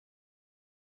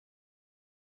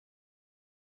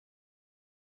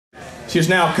She is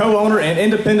now co-owner and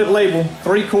independent label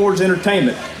 3 Chords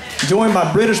Entertainment, joined by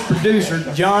British producer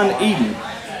John Eden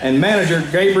and manager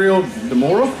Gabriel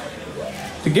Demora.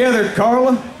 Together,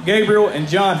 Karla, Gabriel, and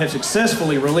John have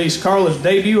successfully released Karla's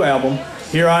debut album,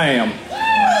 Here I Am.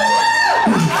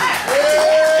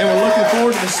 And we're looking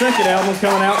forward to the second album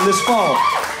coming out this fall.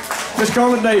 Miss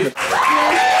Karla Davis.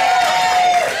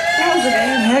 That was a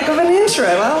damn heck of an intro.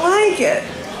 I like it.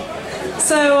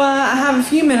 So I have a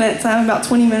few minutes. I have about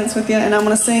 20 minutes with you, and I'm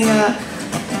going to sing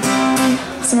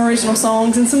some original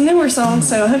songs and some newer songs.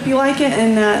 So I hope you like it,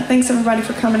 and thanks everybody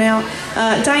for coming out.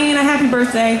 Diana, happy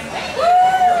birthday.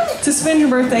 To spend your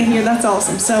birthday here, that's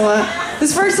awesome. So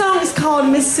this first song is called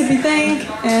Mississippi Thing,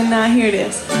 and here it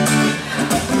is.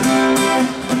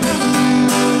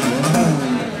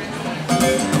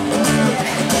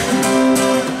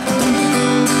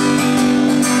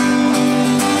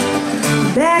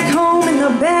 Back home in the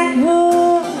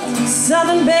backwoods,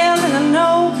 Southern Belle and a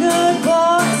no-good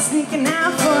boy, sneaking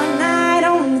out for a night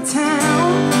on the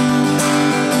town.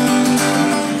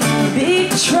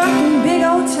 Big truck and big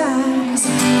old tires,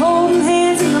 holding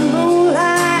hands in the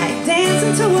moonlight,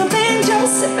 dancing to a banjo,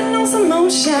 sipping on some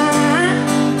moonshine.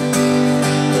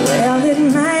 Well, it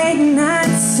might not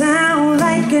sound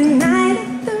like a night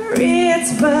at the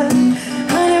Ritz, but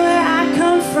honey, where I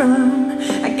come from,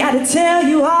 I gotta tell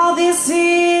you, all this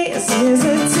is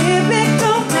a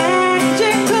typical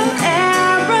magical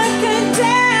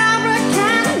abracadabra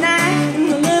kind of night in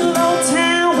the little old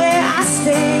town where I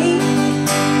stay.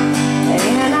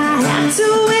 And I have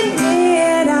to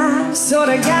admit, I've sort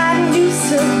of gotten used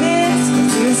to this,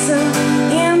 'cause it's a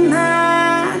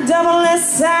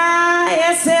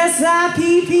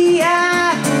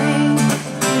M-I-double-S-I-S-S-I-P-P-I thing.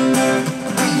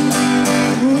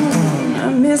 A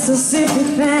Mississippi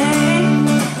thing.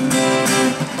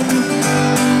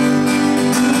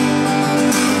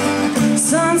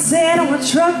 Sunset on a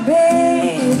truck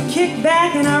bed, kick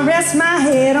back and I rest my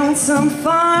head on some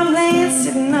farmland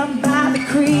sitting up by the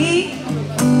creek.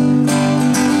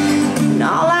 And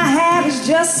all I have is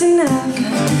just enough.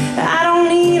 I don't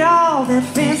need all that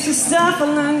fancy stuff. I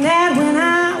learned that when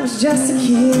I was just a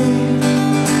kid.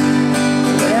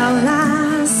 Well,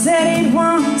 I said it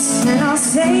once and I'll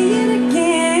say it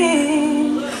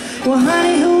again. Well,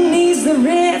 honey, who needs the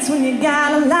Ritz when you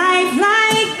got a life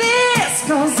like this?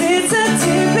 'Cause it's a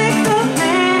typical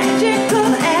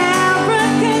magical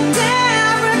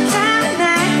abracadabra kind of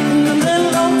night in the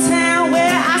little old town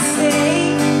where I stay.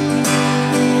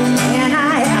 And I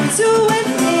have to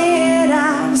admit,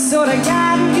 I've sort of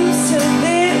gotten used to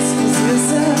this, 'cause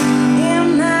it's a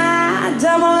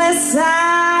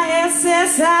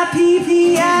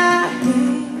M-I-double-S-I-S-S-I-P-P-I.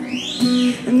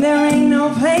 And there ain't no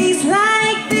place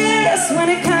like this when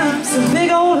it comes to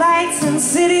big old lights and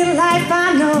city life,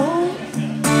 I know.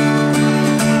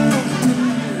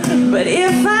 But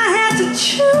if I had to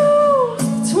choose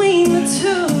between the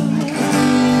two,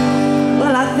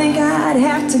 well, I think I'd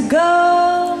have to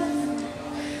go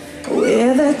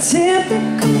with a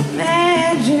typical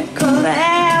magical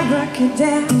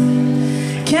abracadabra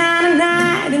kind of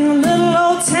night in the little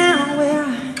old town where I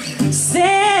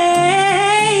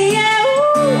stay. Yeah,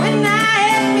 ooh, and I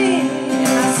admit I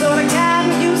sort of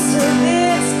gotten used to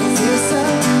this, 'cause it's a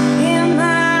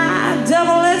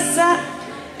M-I-double-S-I.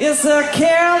 It's a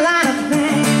Carolina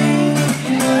thing.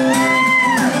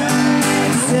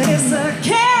 It's a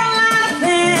Carolina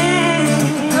thing.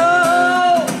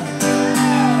 Oh,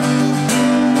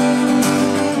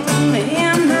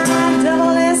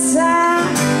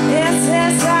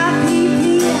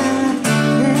 M-I-double-S-I-S-S-I-P-P-I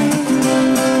thing.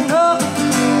 Oh.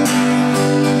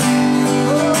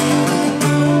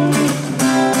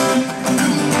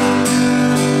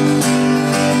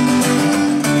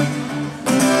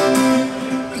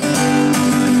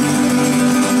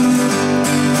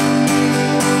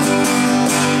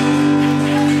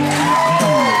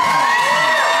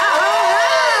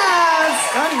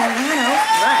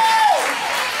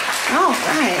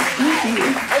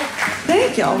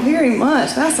 Thank y'all very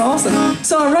much. That's awesome.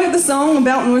 So I wrote the song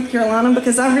about North Carolina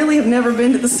because I really have never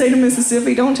been to the state of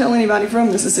Mississippi. Don't tell anybody from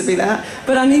Mississippi that.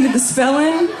 But I needed the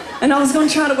spelling, and I was going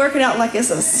to try to work it out like it's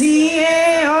a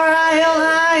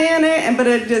C-A-R-I-L-I-N-A, but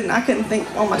it didn't. I couldn't think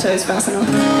on my toes fast enough,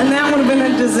 and that would have been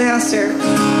a disaster.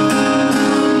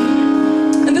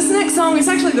 And this next song is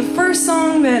actually the first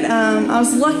song that I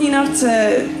was lucky enough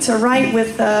to write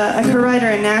with a co-writer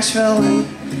in Nashville, and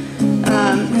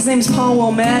his name is Paul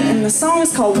Wilmette, and the song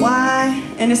is called Why,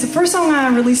 and it's the first song I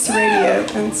released to radio,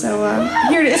 and so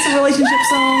here it is. It's a relationship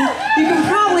song. You can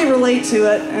probably relate to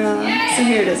it, so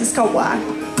here it is. It's called Why.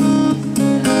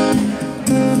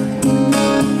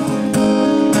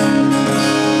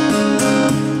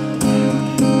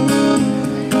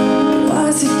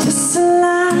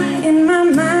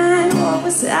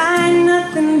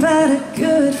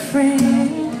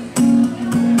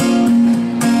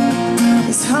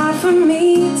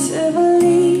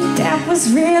 was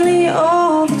really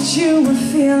all that you were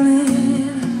feeling.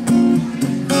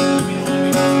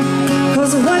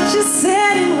 'Cause what you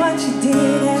said and what you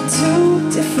did had two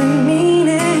different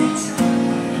meanings.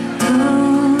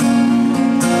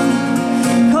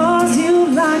 'Cause you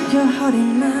locked your heart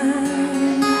in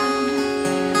mine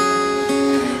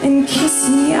and kissed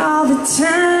me all the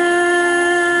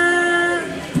time.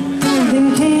 Then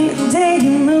came the day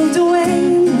you moved away,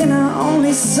 then I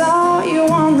only saw you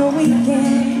on the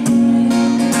weekend.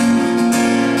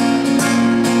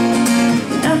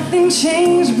 Nothing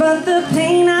changed but the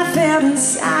pain I felt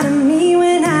inside of me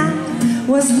when I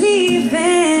was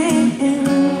leaving.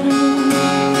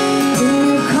 Then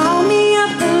you called me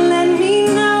up and let me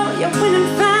know you went and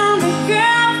found a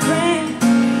girlfriend.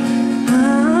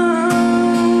 Oh,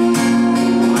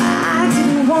 I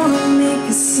didn't want to make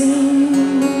a scene,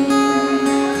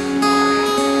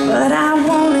 but I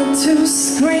wanted to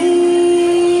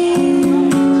scream.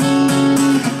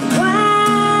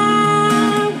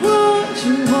 Why would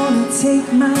you want to take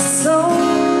my soul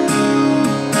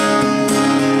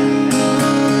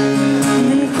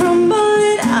and crumble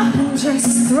it up and just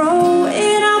throw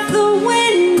it out the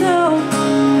window?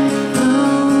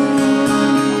 Oh,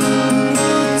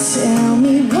 tell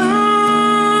me,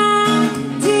 why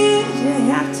did you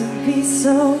have to be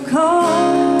so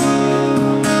cold?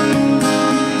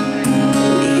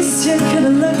 You could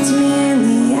have looked me in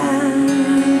the eye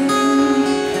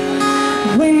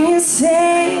when you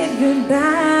said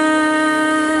goodbye.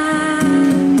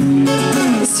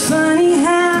 It's funny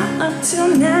how up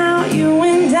till now you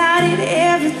and I did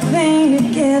everything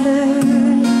together.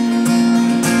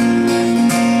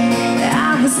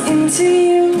 I was into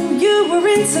you, you were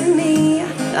into me. I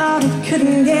thought it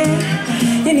couldn't get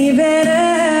any better.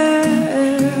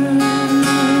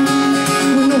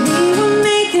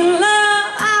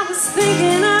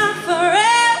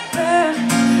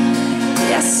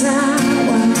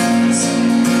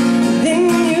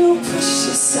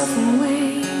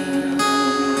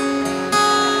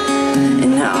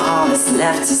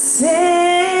 Left to say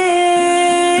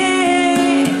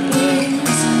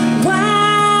is,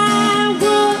 why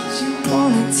would you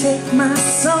want to take my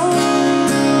soul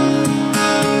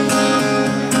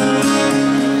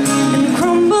and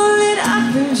crumble it up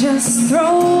and just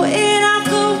throw it out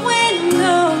the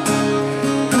window?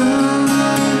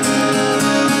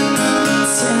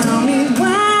 Tell me,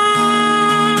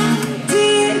 why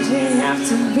did you have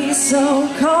to be so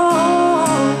cold?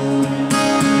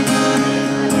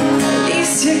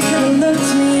 You could have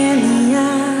looked me in the eye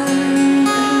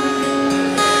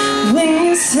when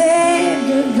you said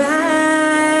goodbye.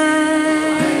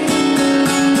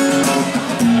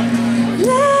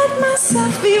 Let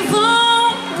myself be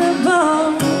vulnerable.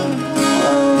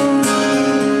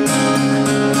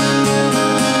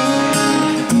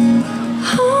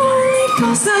 Only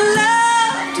 'cause I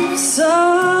loved you so.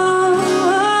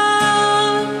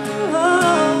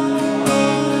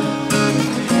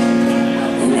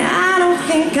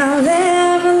 I'll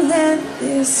never let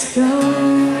this go.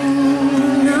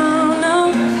 No, no.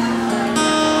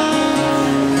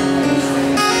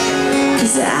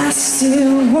 'Cause I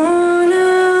still wanna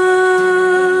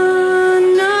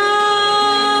know,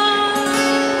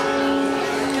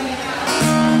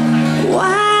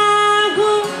 why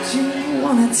would you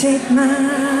wanna take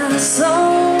my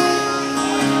soul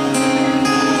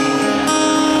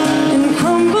and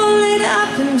crumble it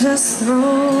up and just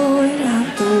throw it out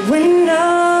the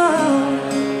window?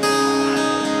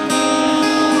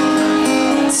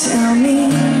 Tell me,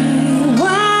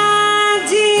 why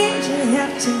did you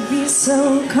have to be so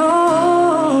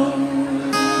cold?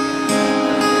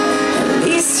 At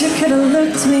least you could have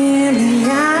looked me in the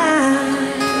eye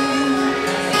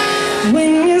when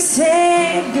you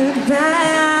said goodbye.